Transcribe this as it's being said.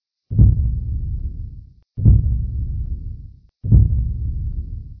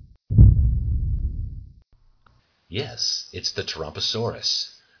Yes, it's the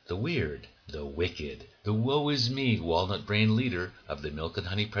Tarumposaurus, the weird, the wicked, the woe-is-me walnut-brain leader of the Milk and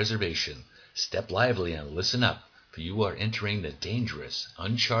Honey Preservation. Step lively and listen up, for you are entering the dangerous,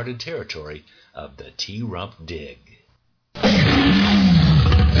 uncharted territory of the T-Rump Dig.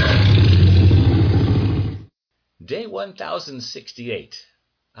 Day 1068.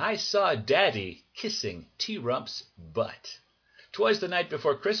 I saw Daddy kissing T-Rump's butt. 'Twas the night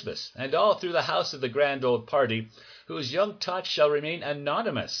before Christmas, and all through the house of the grand old party, whose young tots shall remain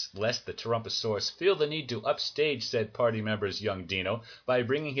anonymous, lest the Tarumposaurus feel the need to upstage said party member's young Dino by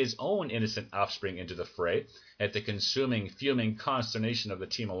bringing his own innocent offspring into the fray, at the consuming, fuming consternation of the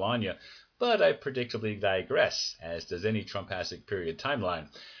Team Alanya. But I predictably digress, as does any Trumpasic period timeline.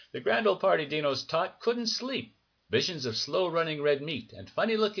 The grand old party Dino's tot couldn't sleep. Visions of slow-running red meat and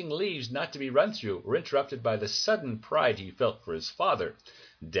funny-looking leaves not to be run through were interrupted by the sudden pride he felt for his father,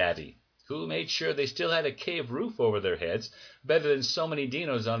 Daddy, who made sure they still had a cave roof over their heads, better than so many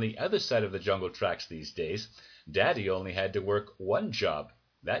dinos on the other side of the jungle tracks these days. Daddy only had to work one job.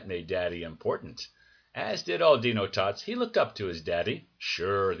 That made Daddy important. As did all Dino tots, he looked up to his daddy.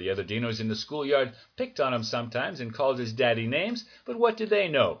 Sure, the other dinos in the schoolyard picked on him sometimes and called his daddy names, but what did they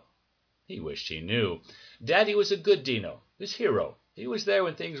know? He wished he knew. Daddy was a good dino, his hero. He was there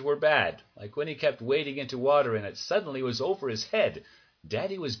when things were bad, like when he kept wading into water and it suddenly was over his head.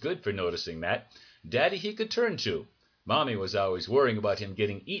 Daddy was good for noticing that. Daddy he could turn to. Mommy was always worrying about him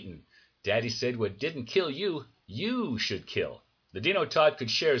getting eaten. Daddy said what didn't kill you, you should kill. The Dino Tot could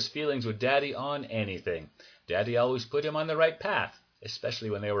share his feelings with Daddy on anything. Daddy always put him on the right path, especially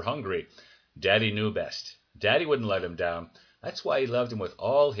when they were hungry. Daddy knew best. Daddy wouldn't let him down. That's why he loved him with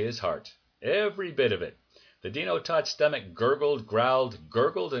all his heart. Every bit of it. The Dino Tot's stomach gurgled,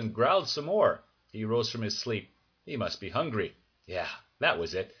 gurgled, and growled some more. He rose from his sleep. He must be hungry. Yeah, that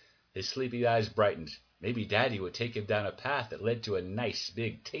was it. His sleepy eyes brightened. Maybe Daddy would take him down a path that led to a nice,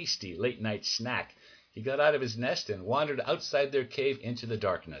 big, tasty late-night snack. He got out of his nest and wandered outside their cave into the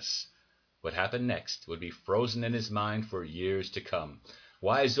darkness. What happened next would be frozen in his mind for years to come.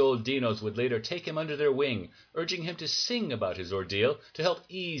 Wise old dinos would later take him under their wing, urging him to sing about his ordeal to help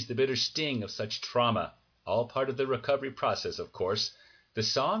ease the bitter sting of such trauma. All part of the recovery process, of course. The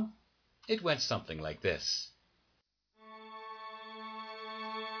song? It went something like this.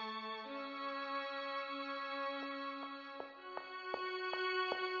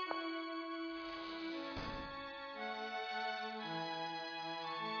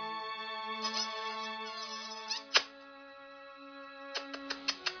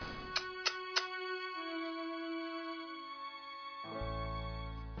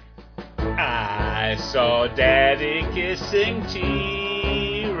 I saw Daddy kissing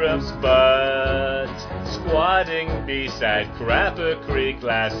T-Rump's butt, squatting beside Crapper Creek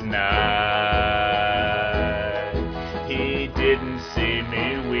last night. He didn't see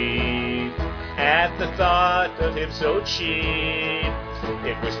me weep at the thought of him so cheap.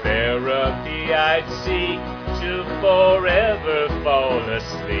 It was therapy I'd seek to forever fall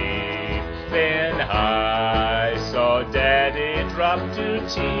asleep. Then I saw Daddy drop to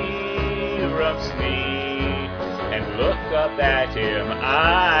T-Rump's knee and look up at him,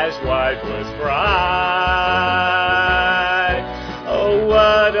 eyes wide with pride. Oh,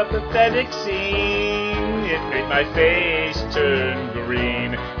 what a pathetic scene! It made my face turn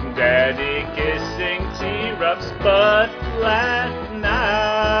green. Daddy kissing T-Rump's butt last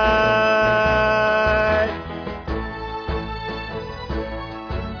night.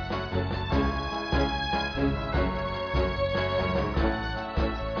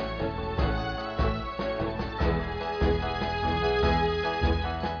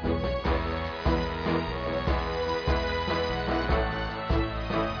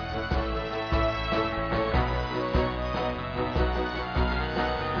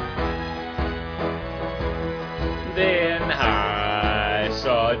 Then I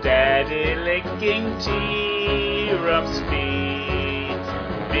saw Daddy licking T-Rump's feet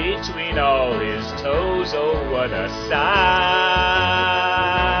between all his toes. Oh, what a sight!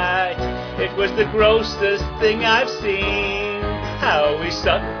 It was the grossest thing I've seen, how he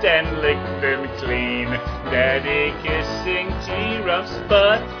sucked and licked them clean. Daddy kissing T-Rump's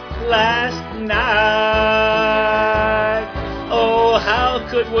butt last night. Oh, how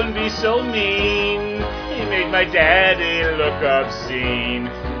could one be so mean? He made my daddy look obscene.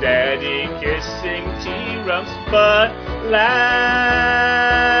 Daddy kissing T-Rump's butt last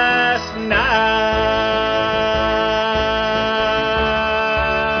night.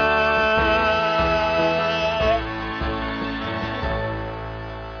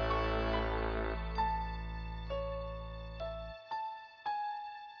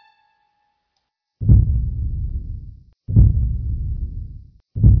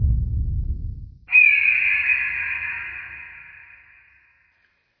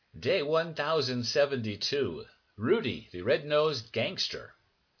 Day 1072. Rudy, the red-nosed gangster.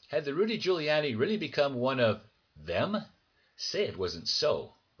 Had the Rudy Giuliani really become one of them? Say it wasn't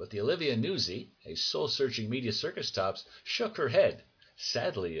so. But the Olivia Nuzzi, a soul-searching media circus tops, shook her head.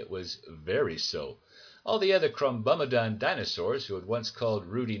 Sadly, it was very so. All the other Crumbumadon dinosaurs who had once called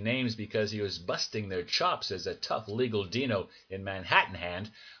Rudy names because he was busting their chops as a tough legal dino in Manhattan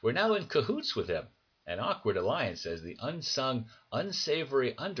Hand were now in cahoots with him. An awkward alliance as the unsung,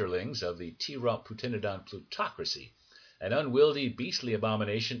 unsavory underlings of the T-Rump Putinodon plutocracy. An unwieldy, beastly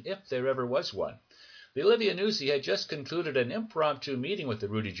abomination if there ever was one. The Olivia Nuzzi had just concluded an impromptu meeting with the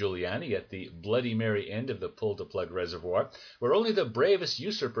Rudy Giuliani at the Bloody Mary end of the Pull-to-Plug Reservoir, where only the bravest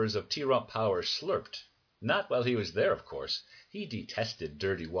usurpers of T-Rump power slurped. Not while he was there, of course. He detested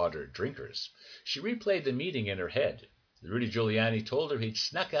dirty water drinkers. She replayed the meeting in her head. Rudy Giuliani told her he'd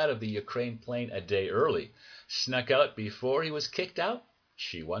snuck out of the Ukraine plane a day early. Snuck out before he was kicked out?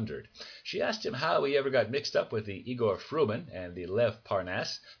 She wondered. She asked him how he ever got mixed up with the Igor Fruman and the Lev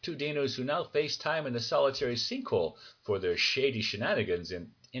Parnas, two dinos who now face time in the solitary sinkhole for their shady shenanigans in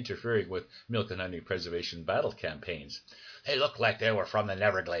interfering with milk and honey preservation battle campaigns. They look like they were from the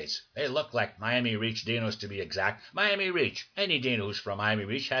Neverglades. They look like Miami Reach dinos, to be exact. Miami Reach. Any dino who's from Miami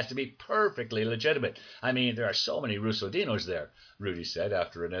Reach has to be perfectly legitimate. I mean, there are so many Russo dinos there, Rudy said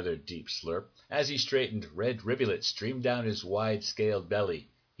after another deep slurp. As he straightened, red rivulets streamed down his wide-scaled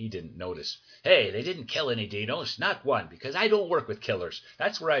belly. He didn't notice. Hey, they didn't kill any dinos, not one, because I don't work with killers.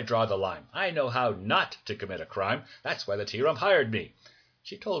 That's where I draw the line. I know how not to commit a crime. That's why the T-Rump hired me.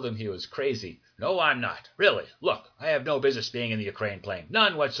 She told him he was crazy. No, I'm not. Really. Look, I have no business being in the Ukraine plane.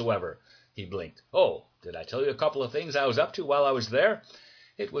 None whatsoever. He blinked. Oh, did I tell you a couple of things I was up to while I was there?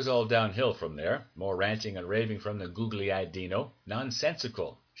 It was all downhill from there. More ranting and raving from the googly-eyed dino.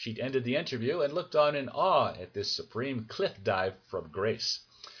 Nonsensical. She'd ended the interview and looked on in awe at this supreme cliff dive from grace.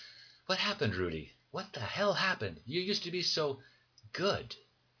 What happened, Rudy? What the hell happened? You used to be so good.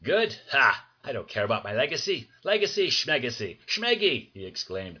 Good? Ha! I don't care about my legacy. Legacy, Schmegacy. Schmeggy, he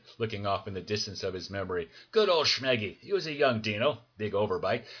exclaimed, looking off in the distance of his memory. Good old Schmeggy. He was a young dino. Big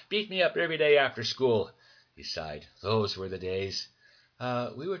overbite. Beat me up every day after school. He sighed. Those were the days.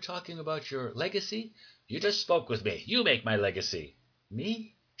 We were talking about your legacy? You just spoke with me. You make my legacy.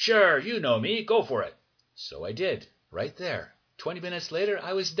 Me? Sure, you know me. Go for it. So I did. Right there. 20 minutes later,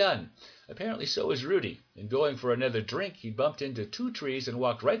 I was done. Apparently so was Rudy. In going for another drink, he bumped into two trees and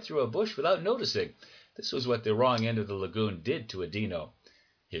walked right through a bush without noticing. This was what the wrong end of the lagoon did to a dino.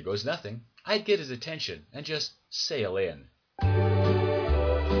 Here goes nothing. I'd get his attention and just sail in.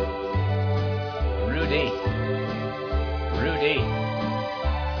 Rudy. Rudy.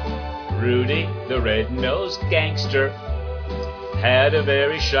 Rudy, the red-nosed gangster, had a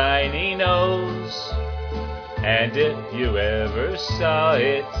very shiny nose. And if you ever saw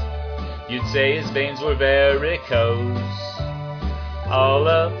it, you'd say his veins were varicose. All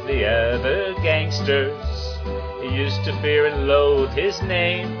of the other gangsters used to fear and loathe his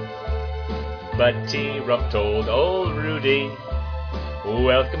name. But T-Rump told old Rudy,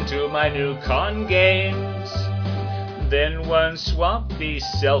 welcome to my new con games. Then one swampy,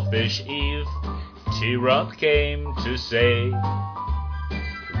 selfish eve, T-Rump came to say,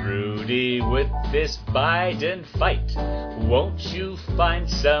 Rudy, with this Biden fight, won't you find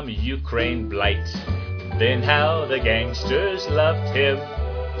some Ukraine blight? Then how the gangsters loved him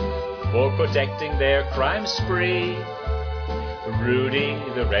for protecting their crime spree. Rudy,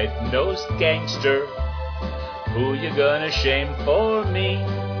 the red-nosed gangster, who you gonna shame for me?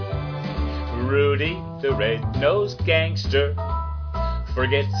 Rudy, the red-nosed gangster,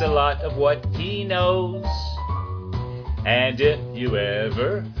 forgets a lot of what he knows. And if you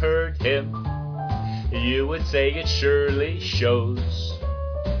ever heard him, you would say it surely shows.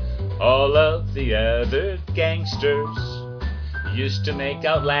 All of the other gangsters used to make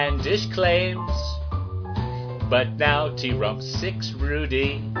outlandish claims, but now T-Rump sicks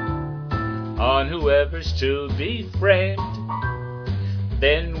Rudy on whoever's to be framed.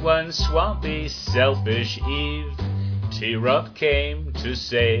 Then one swampy, selfish eve, T-Rump came to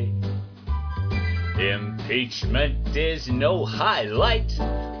say, impeachment is no highlight.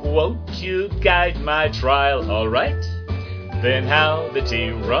 Won't you guide my trial, all right? Then how the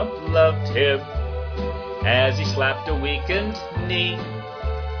T-Rump loved him as he slapped a weakened knee.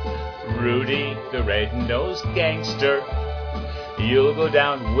 Rudy, the red-nosed gangster, you'll go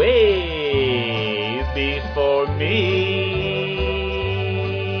down way before me.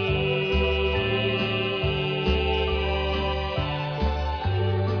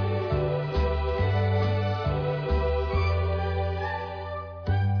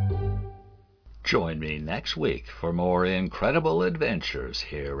 Join me next week for more incredible adventures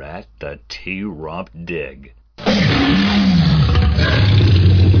here at the T-Rump Dig.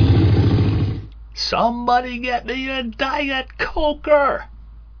 Somebody get me a Diet Coker!